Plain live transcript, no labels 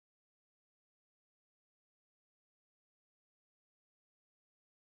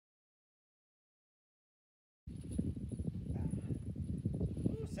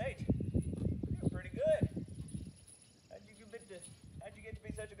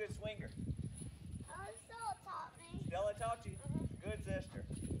good swinger? Stella taught me. Stella taught you? Good sister.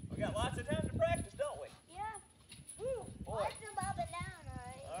 We got lots of time to practice, don't we? Yeah. Woo, boy. Let's jump up and down,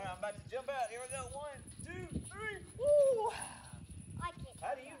 alright? All right, I'm about to jump out. Here we go. 1, 2, 3. Woo! I can't.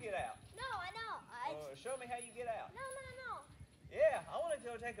 How do you get out? No, I know. Show me how you get out. No. Yeah, I want to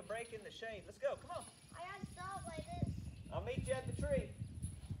go take a break in the shade. Let's go. Come on. I gotta stop like this. I'll meet you at the tree.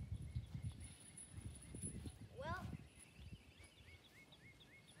 Well,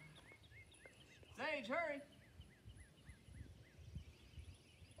 Sage, hurry.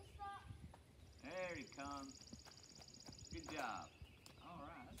 let's stop. There he comes. Good job. All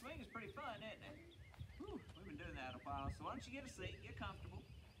right. That swing is pretty fun, isn't it? Whew, we've been doing that a while, so why don't you get a seat, get comfortable.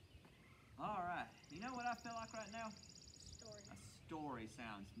 All right. You know what I feel like right now? Story. A story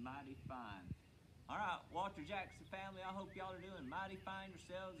sounds mighty fine. All right, Walter Jackson family, I hope y'all are doing mighty fine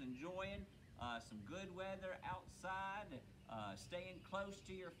yourselves, enjoying some good weather outside, staying close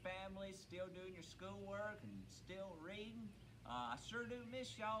to your family, still doing your schoolwork and still reading. I sure do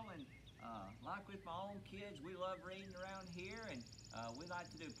miss y'all, and like with my own kids, we love reading around here, and we like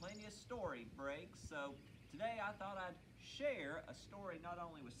to do plenty of story breaks. So today I thought I'd share a story not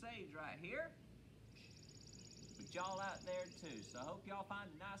only with Sage right here, but y'all out there too. So I hope y'all find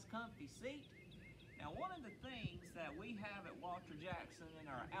a nice comfy seat. Now, one of the things that we have at Walter Jackson in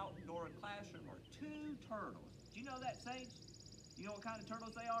our outdoor classroom are 2 turtles. Do you know that, Sage? You know what kind of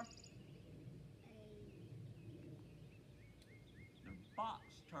turtles they are? They're box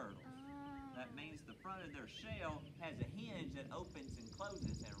turtles. That means the front of their shell has a hinge that opens and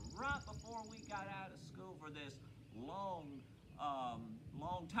closes. And right before we got out of school for this long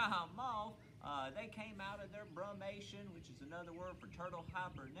time off, they came out of their brumation, which is another word for turtle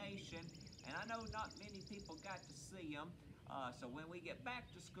hibernation. And I know not many people got to see them. So when we get back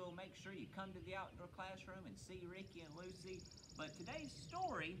to school, make sure you come to the outdoor classroom and see Ricky and Lucy. But today's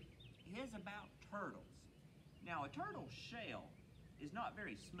story is about turtles. Now, a turtle's shell is not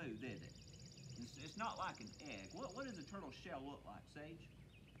very smooth, is it? It's not like an egg. What does a turtle shell look like, Sage?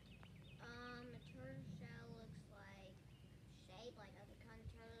 A turtle shell looks like shaped like other kind of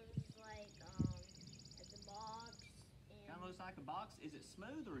turtles, like a box. Kind of looks like a box. Is it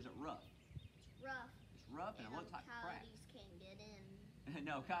smooth or is it rough? It's rough. It's rough and it looks like crack. Coyotes can't get in.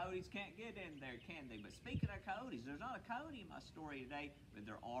 No, coyotes can't get in there, can they? But speaking of coyotes, there's not a coyote in my story today, but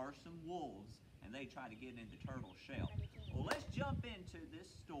there are some wolves, and they try to get into turtle shell. Well, let's jump into this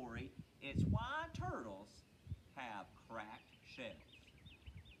story. It's why turtles have cracked shells.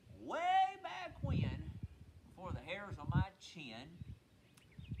 Way back when, before the hairs on my chin,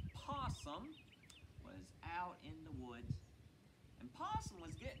 Possum was out in the woods, and Possum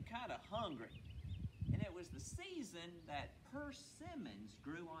was getting kind of hungry. And it was the season that persimmons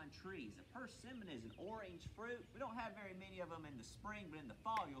grew on trees. A persimmon is an orange fruit. We don't have very many of them in the spring, but in the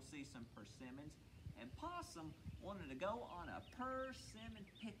fall you'll see some persimmons. And Possum wanted to go on a persimmon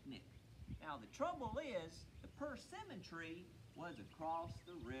picnic. Now the trouble is, the persimmon tree was across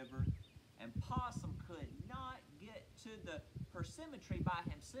the river, and Possum could not get to the persimmon tree by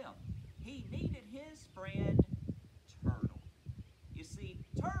himself. He needed his friend, Turtle. You see,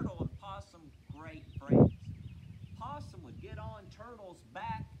 Turtle and Possum, great friends. Possum would get on Turtle's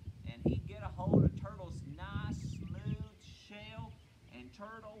back, and he'd get a hold of Turtle's nice, smooth shell, and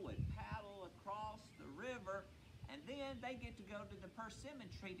Turtle would paddle across the river, and then they get to go to the persimmon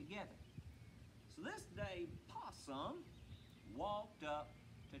tree together. So this day, Possum walked up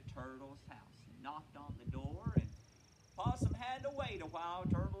to Turtle's house and knocked on the door, and Possum had to wait a while.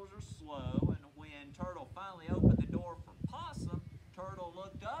 Turtles are slow, and when Turtle finally opened the door for Possum, Turtle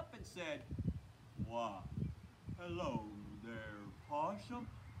looked up and said, "Why, hello there, Possum.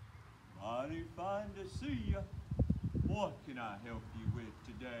 Mighty fine to see you. What can I help you with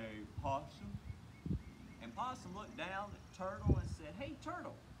today, Possum?" And Possum looked down at Turtle and said, "Hey,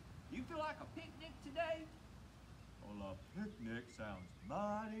 Turtle, you feel like a picnic today?" "Well, a picnic sounds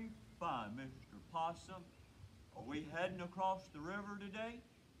mighty fine, Mr. Possum. Are we heading across the river today?"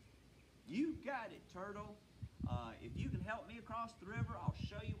 "You got it, Turtle. If you can help me across the river, I'll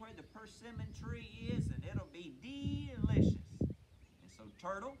show you where the persimmon tree is, and it'll be delicious." And so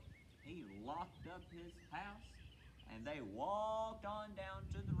Turtle, he locked up his house, and they walked on down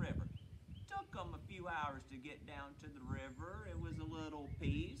to the river. Took them a few hours to get down to the river. It was a little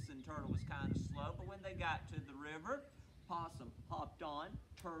piece, and Turtle was kind of slow, but when they got to the river, Possum hopped on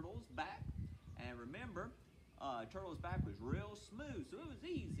Turtle's back, and remember, Turtle's back was real smooth, so it was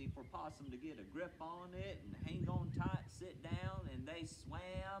easy for Possum to get a grip on it and hang on tight, sit down, and they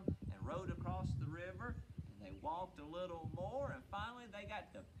swam and rode across the river, and they walked a little more, and finally they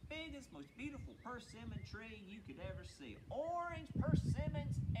got the biggest, most beautiful persimmon tree you could ever see. Orange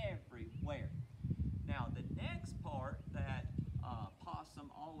persimmons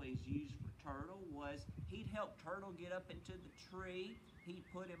Turtle was he'd help Turtle get up into the tree. He'd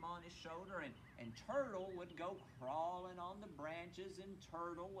put him on his shoulder, and Turtle would go crawling on the branches, and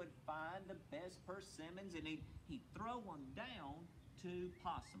Turtle would find the best persimmons, and he'd throw them down to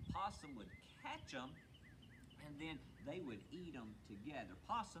Possum. Possum would catch them, and then they would eat them together.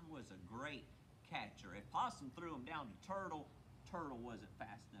 Possum was a great catcher. If Possum threw them down to Turtle, Turtle wasn't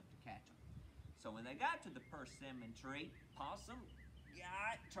fast enough to catch them. So when they got to the persimmon tree, Possum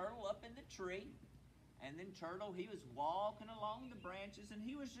got Turtle up in the tree, and then Turtle, he was walking along the branches, and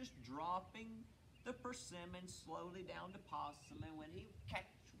he was just dropping the persimmons slowly down to Possum, and when he would catch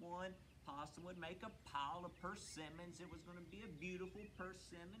one, Possum would make a pile of persimmons. It was going to be a beautiful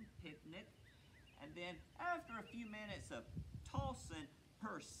persimmon picnic. And then after a few minutes of tossing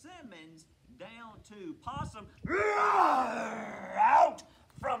persimmons down to Possum, out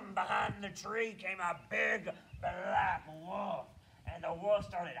from behind the tree came a big black wolf. And the wolf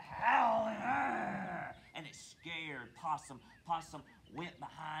started howling, and it scared Possum. Possum went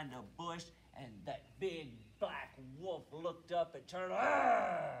behind a bush, and that big black wolf looked up at Turtle.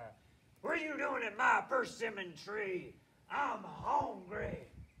 What are you doing at my persimmon tree? I'm hungry.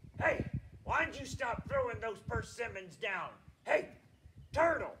 Hey, why don't you stop throwing those persimmons down? Hey,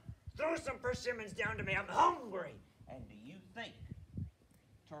 Turtle, throw some persimmons down to me. I'm hungry. And do you think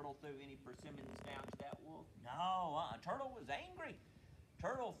Turtle threw any persimmons down to that wolf? No, Turtle was angry.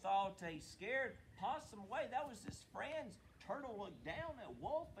 Turtle thought he scared Possum away. That was his friends. Turtle looked down at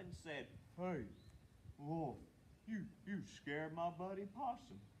Wolf and said, Hey, Wolf, you scared my buddy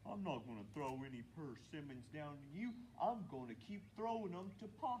Possum. I'm not going to throw any persimmons down to you. I'm going to keep throwing them to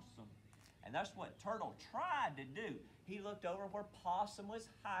Possum. and that's what Turtle tried to do. He looked over where Possum was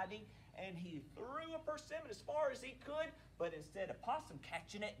hiding, and he threw a persimmon as far as he could, but instead of Possum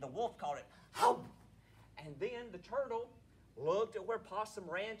catching it, the wolf caught it. Hop! And then the Turtle looked at where Possum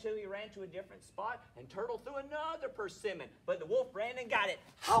ran to. He ran to a different spot, and Turtle threw another persimmon, but the wolf ran and got it.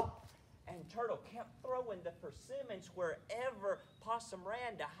 Hop! And Turtle kept throwing the persimmons wherever Possum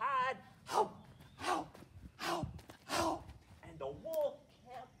ran to hide. Hop! Hop! Hop! Hop! And the wolf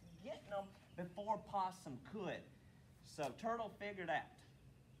kept getting them before Possum could. So Turtle figured out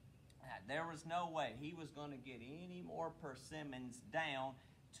that there was no way he was going to get any more persimmons down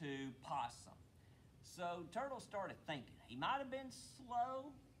to Possum. So Turtle started thinking. He might have been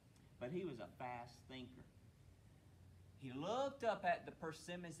slow, but he was a fast thinker. He looked up at the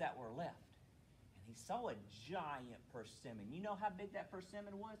persimmons that were left, and he saw a giant persimmon. You know how big that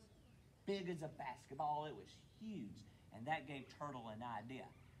persimmon was? Big as a basketball. It was huge, and that gave Turtle an idea.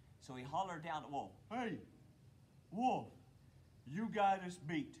 So he hollered down at Wolf. Hey, Wolf, you got us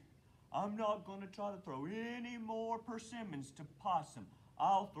beat. I'm not going to try to throw any more persimmons to Possum.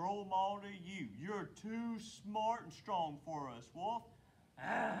 I'll throw them all to you. You're too smart and strong for us, Wolf.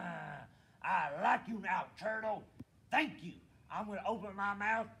 I like you now, Turtle. Thank you. I'm going to open my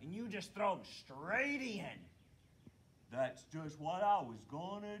mouth, and you just throw them straight in. That's just what I was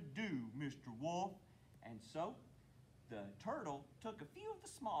going to do, Mr. Wolf. And so the Turtle took a few of the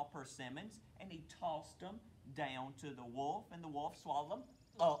small persimmons, and he tossed them down to the wolf, and the wolf swallowed them.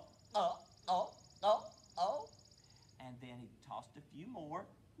 And then he tossed a few more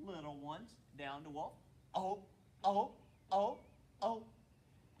little ones down to Wolf. And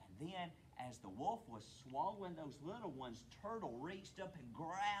then, as the wolf was swallowing those little ones, Turtle reached up and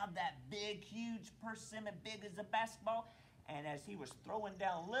grabbed that big, huge persimmon, big as a basketball. And as he was throwing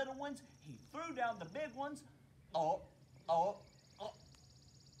down little ones, he threw down the big ones.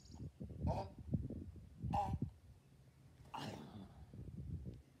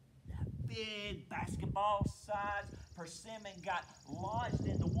 That big basketball-sized persimmon got lodged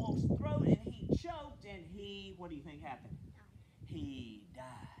in the wolf's throat, and he choked, and what do you think happened? He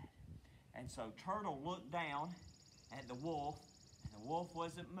died. And so Turtle looked down at the wolf, and the wolf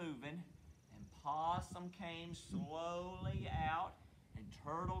wasn't moving, and Possum came slowly out, and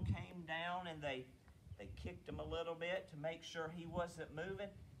Turtle came down, and they kicked him a little bit to make sure he wasn't moving,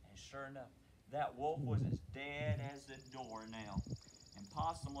 and sure enough, that wolf was as dead as the door now. And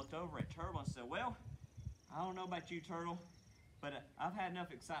Possum looked over at Turtle and said, well, I don't know about you, Turtle, but I've had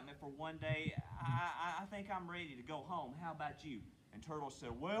enough excitement for one day. I think I'm ready to go home. How about you? And Turtle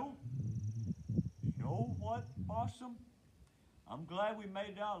said, well, you know what, Possum? I'm glad we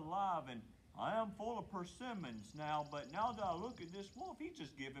made it out alive, and I am full of persimmons now, but now that I look at this wolf, he's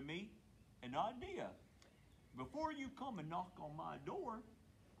just giving me an idea. Before you come and knock on my door,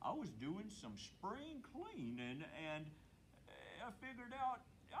 I was doing some spring cleaning, and I figured out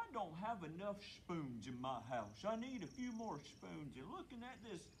I don't have enough spoons in my house. I need a few more spoons. And looking at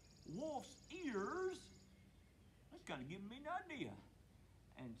this wolf's ears, that's kind of giving me an idea.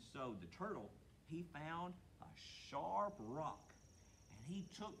 And so the turtle, he found a sharp rock. And he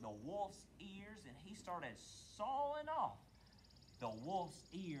took the wolf's ears and he started sawing off the wolf's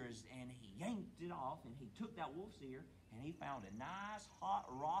ears, and he yanked it off, and he took that wolf's ear and he found a nice hot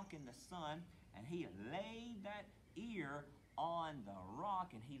rock in the sun, and he laid that ear on the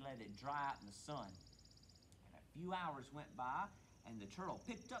rock and he let it dry out in the sun. And a few hours went by, and the turtle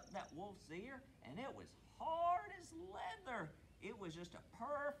picked up that wolf's ear, and it was hard as leather. It was just a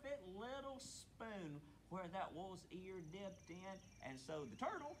perfect little spoon where that wolf's ear dipped in. And so the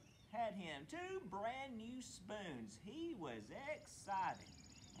turtle had him 2 brand new spoons. He was excited.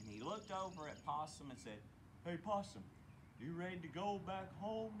 And he looked over at Possum and said, "Hey, Possum, you ready to go back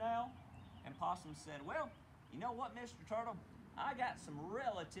home now?" And Possum said, "Well, you know what, Mr. Turtle? I got some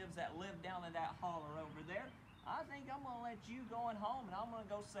relatives that live down in that holler over there. I think I'm going to let you go home, and I'm going to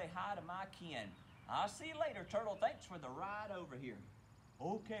go say hi to my kin. I'll see you later, Turtle. Thanks for the ride over here."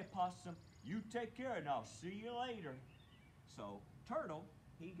 "Okay, Possum, you take care, and I'll see you later." So Turtle,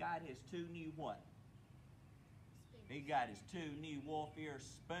 he got his 2 new what? Spoons. He got his 2 new wolf ear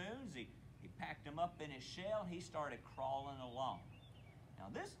spoons. He packed them up in his shell, and he started crawling along. Now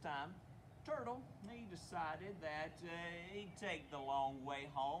this time, Turtle, he decided that he'd take the long way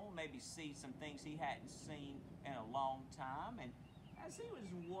home, maybe see some things he hadn't seen in a long time. And as he was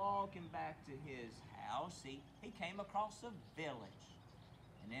walking back to his house, he came across a village.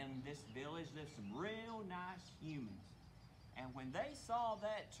 And in this village lived some real nice humans. And when they saw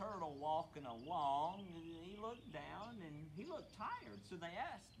that turtle walking along, he looked down and he looked tired. So they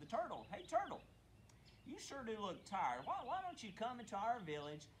asked the turtle, "Hey, turtle, you sure do look tired. Why don't you come into our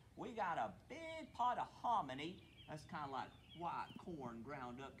village? We got a big pot of hominy." That's kind of like white corn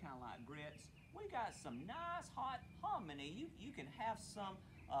ground up, kind of like grits. "We got some nice hot hominy. You can have some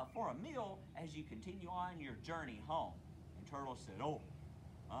for a meal as you continue on your journey home." And Turtle said, "Oh,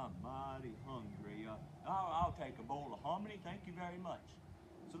 I'm mighty hungry. I'll take a bowl of hominy, thank you very much."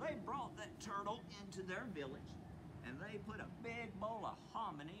 So they brought that turtle into their village, and they put a big bowl of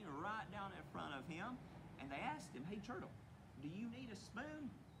hominy right down in front of him, and they asked him, "Hey, turtle, do you need a spoon?"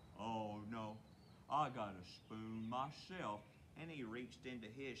 "Oh, no, I got a spoon myself." And he reached into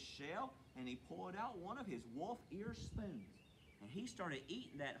his shell, and he pulled out one of his wolf ear spoons. And he started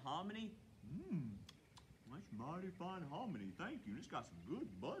eating that hominy. That's mighty fine hominy, thank you. It's got some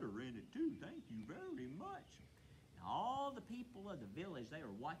good butter in it too, thank you very much. Now all the people of the village, they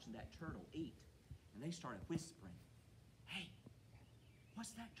were watching that turtle eat, and they started whispering, "Hey,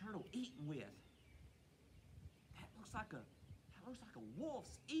 what's that turtle eating with? That looks like a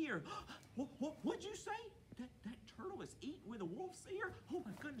wolf's ear." What'd you say? That turtle is eating with a wolf's ear? Oh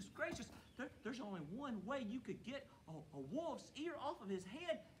my goodness gracious, there's only one way you could get a wolf's ear off of his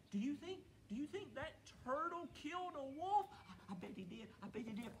head. Do you think that turtle killed a wolf? I bet he did. I bet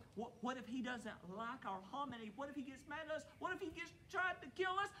he did. What if he doesn't like our hominy? What if he gets mad at us? What if he gets tried to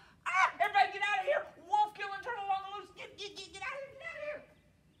kill us? Ah! Everybody get out of here! Wolf killing turtle on the loose! Get out of here! Get out of here!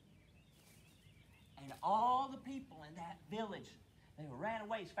 And all the people in that village, they ran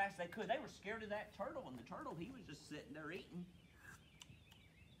away as fast as they could. They were scared of that turtle, and the turtle, he was just sitting there eating.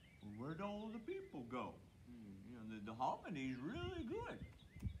 Where'd all the people go? You know, the hominy's really good.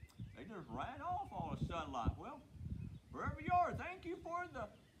 They just ran off all of a sudden like, "Well, wherever you are, thank you for the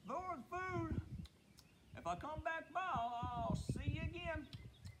food. If I come back by, I'll see you again."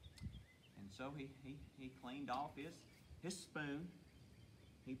 And so he cleaned off his spoon.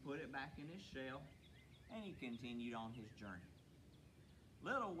 He put it back in his shell, and he continued on his journey.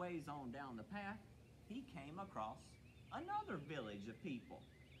 Little ways on down the path, he came across another village of people.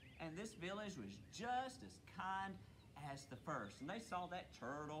 And this village was just as kind as the first. And they saw that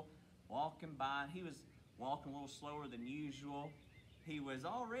turtle walking by. He was walking a little slower than usual. He was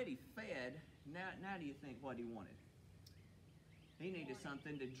already fed. Now do you think what he wanted? He needed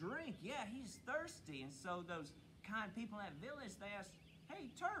something to drink. Yeah, he's thirsty. And so those kind people in that village, they asked, "Hey,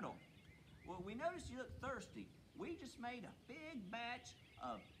 turtle, well, we noticed you look thirsty. We just made a big batch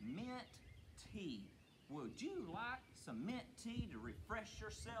of mint tea. Would you like some mint tea to refresh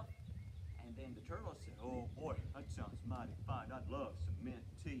yourself?" And then the turtle said, "Oh boy, that sounds mighty fine. I'd love some mint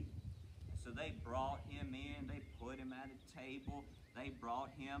tea." And so they brought him in. They put him at a table. They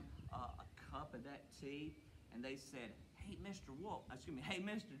brought him a cup of that tea. And they said, "Hey, hey,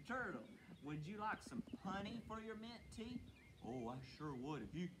 Mr. Turtle, would you like some honey for your mint tea?" "Oh, I sure would.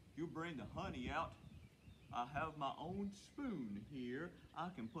 If you bring the honey out, I have my own spoon here. I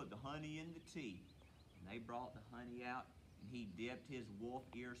can put the honey in the tea." And they brought the honey out, and he dipped his wolf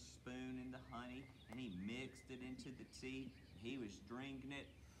ear spoon in the honey, and he mixed it into the tea. He was drinking it.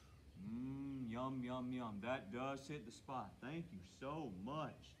 Yum, yum, yum. That does hit the spot. Thank you so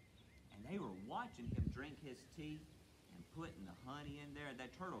much. And they were watching him drink his tea and putting the honey in there.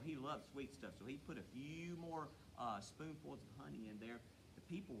 That turtle, he loves sweet stuff, so he put a few more spoonfuls of honey in there. The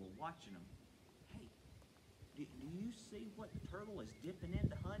people were watching him. Hey, do you see what the turtle is dipping in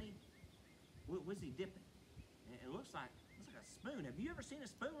the honey? What's he dipping? It looks like a spoon. Have you ever seen a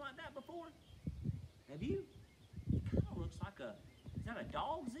spoon like that before? Have you? It kind of looks like is that a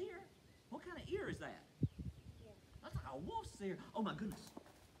dog's ear? What kind of ear is that? Yeah. That's like a wolf's ear. Oh my goodness.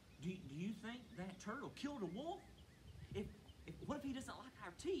 Do you think that turtle killed a wolf? What if he doesn't like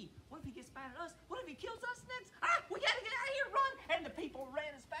our tea? What if he gets mad at us? What if he kills us next? Ah, we gotta get out of here, run! And the people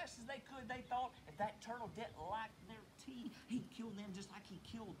ran as fast as they could. They thought if that turtle didn't like their tea, he'd kill them just like he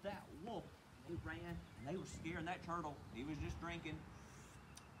killed that wolf. They ran and they were scared. And that turtle, he was just drinking.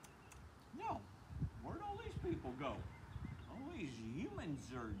 No, where'd all these people go? All these humans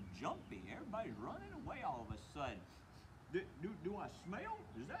are jumpy. Everybody's running away all of a sudden. Do I smell?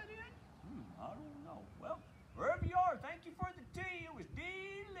 Is that it? I don't know. Well, wherever you are, thank you for the tea. It was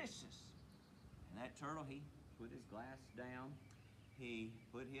delicious. And that turtle, he put his glass down. He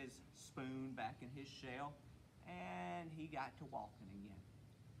put his spoon back in his shell. And he got to walking again.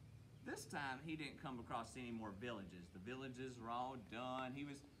 This time, he didn't come across any more villages. The villages were all done. He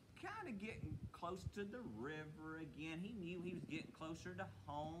was kind of getting close to the river again. He knew he was getting closer to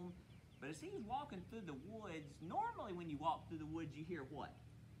home. But as he was walking through the woods, normally when you walk through the woods, you hear what?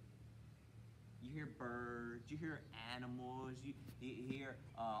 You hear birds, you hear animals, you hear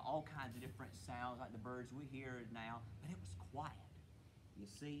all kinds of different sounds like the birds we hear now, but it was quiet. You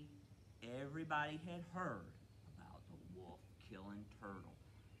see, everybody had heard about the wolf-killing turtle.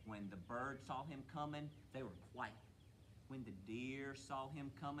 When the birds saw him coming, they were quiet. When the deer saw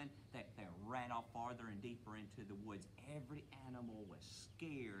him coming, they ran off farther and deeper into the woods. Every animal was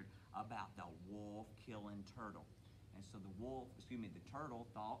scared about the wolf-killing turtle. And so the turtle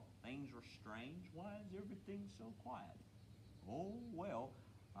thought things were strange. Why is everything so quiet? Oh, well,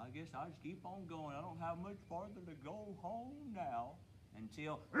 I guess I'll just keep on going. I don't have much farther to go home now.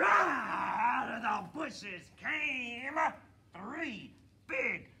 Until out of the bushes came 3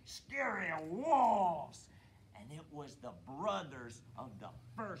 big, scary wolves. And it was the brothers of the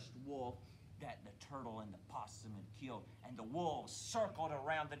first wolf that the turtle and the possum had killed. And the wolves circled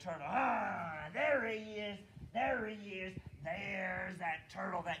around the turtle. There he is. There he is. There's that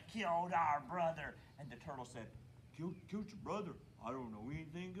turtle that killed our brother. And the turtle said, Killed your brother? I don't know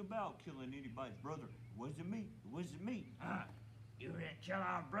anything about killing anybody's brother. It wasn't me. It wasn't me. You didn't kill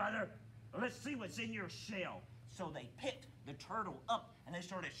our brother? Well, let's see what's in your shell. So they picked the turtle up, and they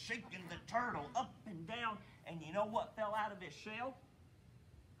started shaking the turtle up and down. And you know what fell out of his shell?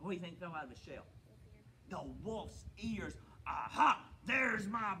 What do you think fell out of his shell? The wolf's ears. Aha! There's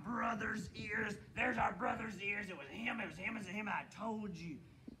my brother's ears. There's our brother's ears. It was him. It was him. It was him. I told you.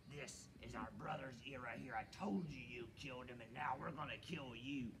 This is our brother's ear right here. I told you you killed him, and now we're going to kill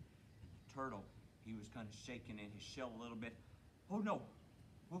you. And the turtle, he was kind of shaking in his shell a little bit. Oh, no.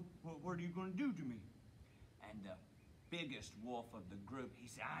 What are you going to do to me? And the biggest wolf of the group, he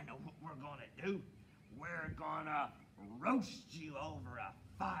said, I know what we're going to do. We're going to roast you over a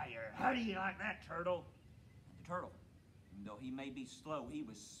fire. How do you like that, turtle? And the turtle, even though he may be slow, he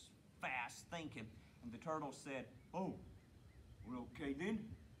was fast thinking. And the turtle said, oh, well, okay then.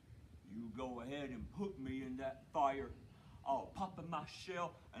 You go ahead and put me in that fire. I'll pop in my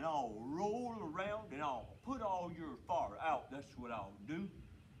shell and I'll roll around and I'll put all your fire out. That's what I'll do.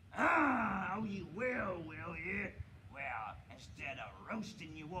 Oh, you will you? Well, instead of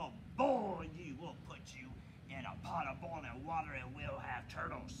roasting you, we'll boil you. We'll put you in a pot of boiling water and we'll have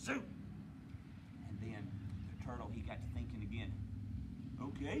turtle soup. And then the turtle, he got to thinking again.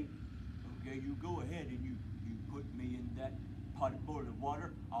 Okay, you go ahead and you put me in that pot of boiling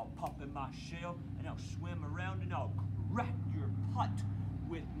water. I'll pop in my shell and I'll swim around and I'll crack your pot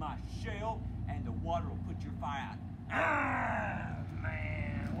with my shell and the water will put your fire out.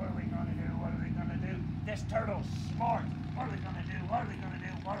 Man, what are we gonna do? What are we gonna do? This turtle's smart. What are we gonna do? What are we gonna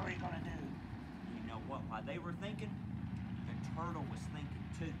do? What are we gonna do? You know what? While they were thinking, the turtle was thinking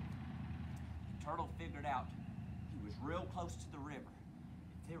too. The turtle figured out he was real close to the river.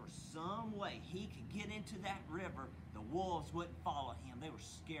 If there was some way he could get into that river, the wolves wouldn't follow him. They were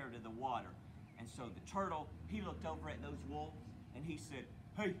scared of the water. And so the turtle, he looked over at those wolves and he said,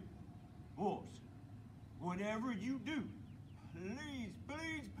 hey, wolves, whatever you do,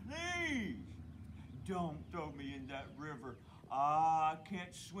 please, don't throw me in that river. I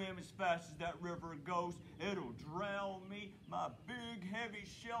can't swim as fast as that river goes. It'll drown me. My big, heavy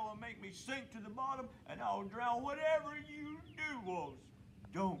shell will make me sink to the bottom, and I'll drown. Whatever you do, wolves,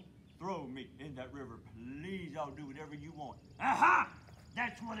 don't y'all do whatever you want. Aha!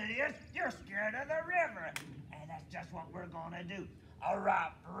 That's what it is. You're scared of the river. And that's just what we're gonna do. All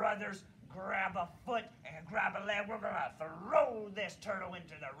right, brothers, grab a foot and grab a leg. We're gonna throw this turtle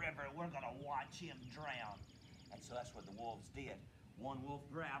into the river. We're gonna watch him drown. And so that's what the wolves did. One wolf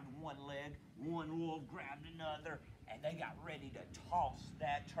grabbed one leg, one wolf grabbed another, and they got ready to toss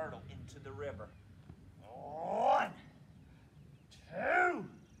that turtle into the river. 1, 2,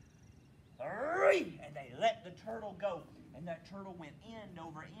 3, and they let the turtle go. And that turtle went end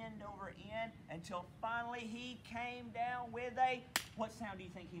over end over end until finally he came down with a, what sound do you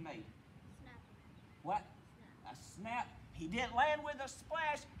think he made? Snap. What? Snap. A snap. He didn't land with a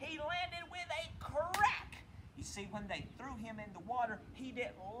splash, he landed with a crack. You see, when they threw him in the water, he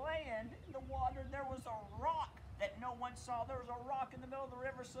didn't land in the water. There was a rock that no one saw. There was a rock in the middle of the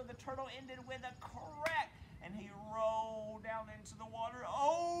river, so the turtle ended with a crack. And he rolled down into the water.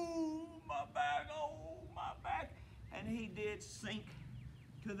 Oh, my back, oh, my back. And he did sink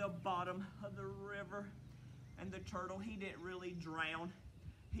to the bottom of the river. And the turtle, he didn't really drown.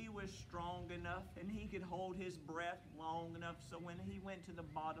 He was strong enough and he could hold his breath long enough so when he went to the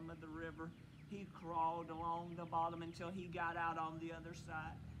bottom of the river, he crawled along the bottom until he got out on the other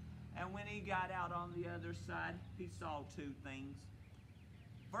side. And when he got out on the other side, he saw two things.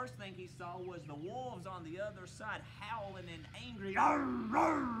 First thing he saw was the wolves on the other side howling and angry. Arr,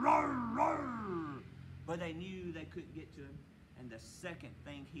 arr, arr, arr. But they knew they couldn't get to him. And the second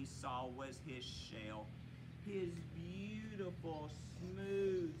thing he saw was his shell. His beautiful,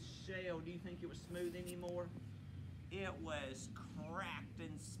 smooth shell. Do you think it was smooth anymore? It was cracked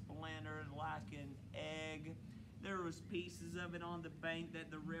and splintered like an egg. There was pieces of it on the bank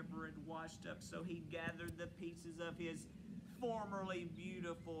that the river had washed up, so he gathered the pieces of his formerly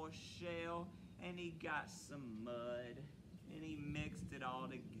beautiful shell, and he got some mud, and he mixed it all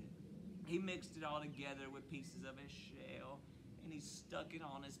together. He mixed it all together with pieces of his shell, and he stuck it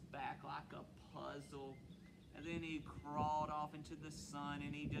on his back like a puzzle. And then he crawled off into the sun,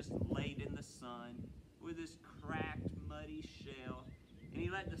 and he just laid in the sun with his cracked, muddy shell. And he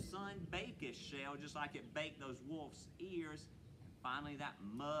let the sun bake his shell just like it baked those wolf's ears. And finally that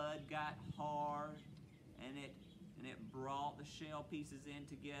mud got hard, and it brought the shell pieces in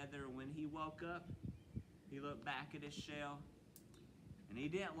together. When he woke up, he looked back at his shell, and he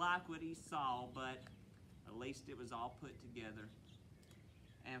didn't like what he saw, but at least it was all put together.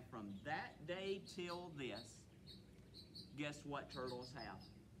 And from that day till this, guess what turtles have?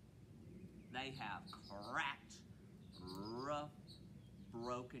 They have cracked, rough,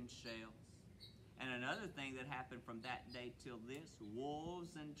 broken shells. And another thing that happened from that day till this,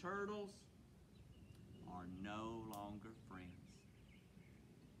 wolves and turtles are no longer friends.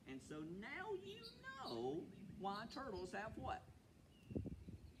 And so now you know why turtles have what?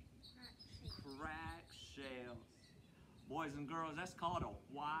 Cracked shells. Boys and girls, that's called a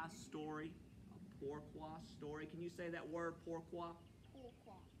why story, a pourquoi story. Can you say that word, pourquoi?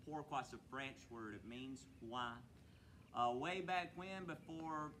 Pourquoi. Pourquoi is a French word. It means why. Way back when,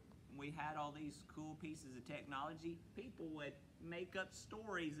 before we had all these cool pieces of technology, people would make up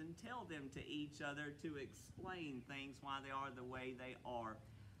stories and tell them to each other to explain things why they are the way they are.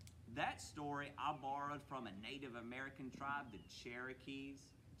 That story I borrowed from a Native American tribe, the Cherokees.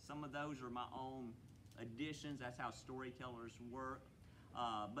 Some of those are my own additions. That's how storytellers work.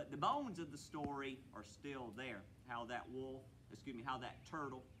 But the bones of the story are still there. How that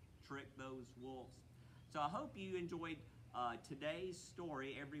turtle tricked those wolves. So I hope you enjoyed today's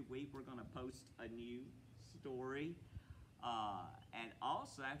story. Every week we're going to post a new story. And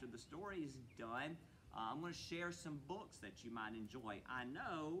also after the story is done, I'm going to share some books that you might enjoy. I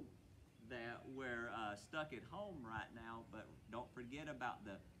know that we're stuck at home right now, but don't forget about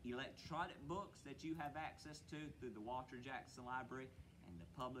the electronic books that you have access to through the Walter Jackson Library and the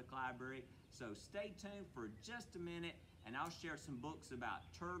public library. So stay tuned for just a minute, and I'll share some books about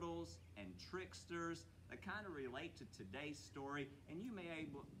turtles and tricksters that kind of relate to today's story, and you may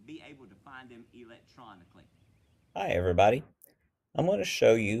be able to find them electronically. Hi everybody. I'm going to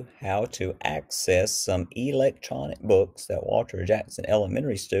show you how to access some electronic books that Walter Jackson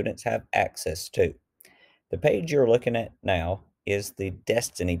Elementary students have access to. The page you're looking at now is the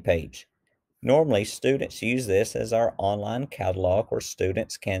Destiny page. Normally, students use this as our online catalog where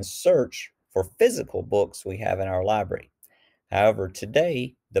students can search for physical books we have in our library. However,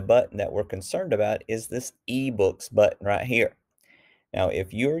 today, the button that we're concerned about is this eBooks button right here. Now,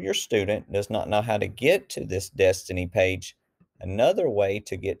 if you or your student does not know how to get to this Destiny page, another way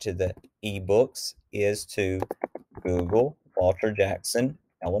to get to the eBooks is to Google Walter Jackson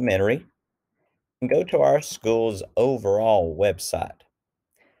Elementary and go to our school's overall website.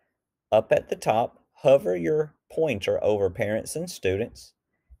 Up at the top, hover your pointer over Parents and Students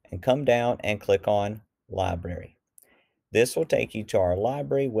and come down and click on Library. This will take you to our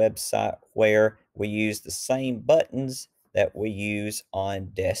library website where we use the same buttons that we use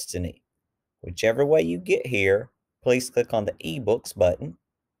on Destiny. Whichever way you get here, please click on the eBooks button,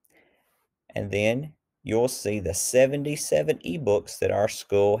 and then you'll see the 77 ebooks that our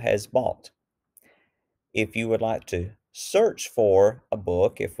school has bought. If you would like to search for a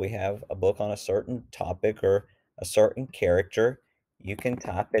book, if we have a book on a certain topic or a certain character, you can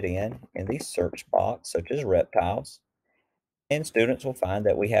type it in the search box, such as reptiles, and students will find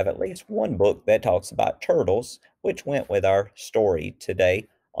that we have at least one book that talks about turtles, which went with our story today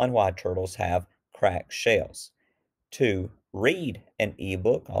on why turtles have cracked shells. To read an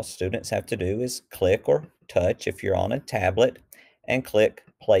ebook, all students have to do is click or touch if you're on a tablet and click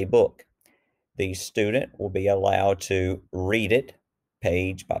Play Book. The student will be allowed to read it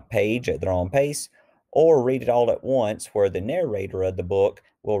page by page at their own pace, or read it all at once where the narrator of the book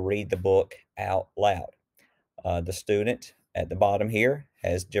will read the book out loud. The student at the bottom here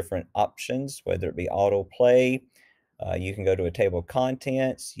has different options, whether it be autoplay. You can go to a table of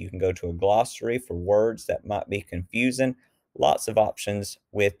contents. You can go to a glossary for words that might be confusing. Lots of options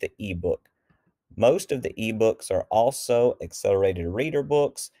with the ebook. Most of the ebooks are also accelerated reader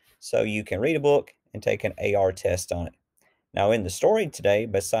books, so you can read a book and take an AR test on it. Now, in the story today,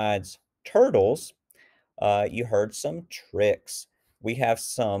 besides turtles, you heard some tricks. We have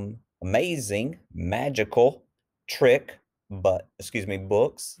some amazing magical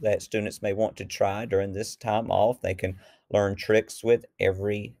books that students may want to try during this time off. They can learn tricks with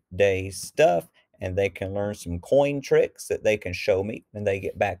everyday stuff, and they can learn some coin tricks that they can show me when they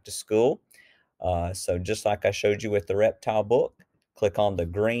get back to school. So just like I showed you with the reptile book, click on the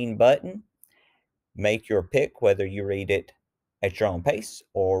green button, make your pick whether you read it at your own pace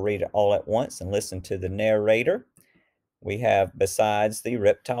or read it all at once and listen to the narrator. We have, besides the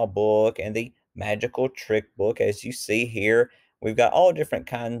reptile book and the magical trick book, as you see here, we've got all different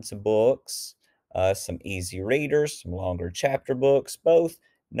kinds of books, some easy readers, some longer chapter books, both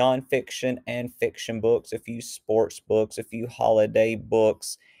nonfiction and fiction books, a few sports books, a few holiday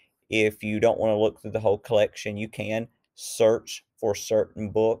books. If you don't want to look through the whole collection, you can search for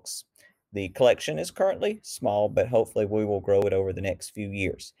certain books. The collection is currently small, but hopefully we will grow it over the next few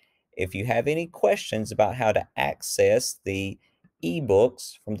years. If you have any questions about how to access the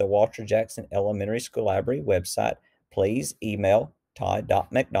ebooks from the Walter Jackson Elementary School Library website, please email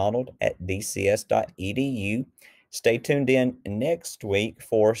todd.mcdonald@dcs.edu. Stay tuned in next week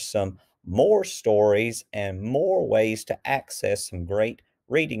for some more stories and more ways to access some great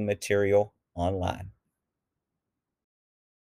reading material online.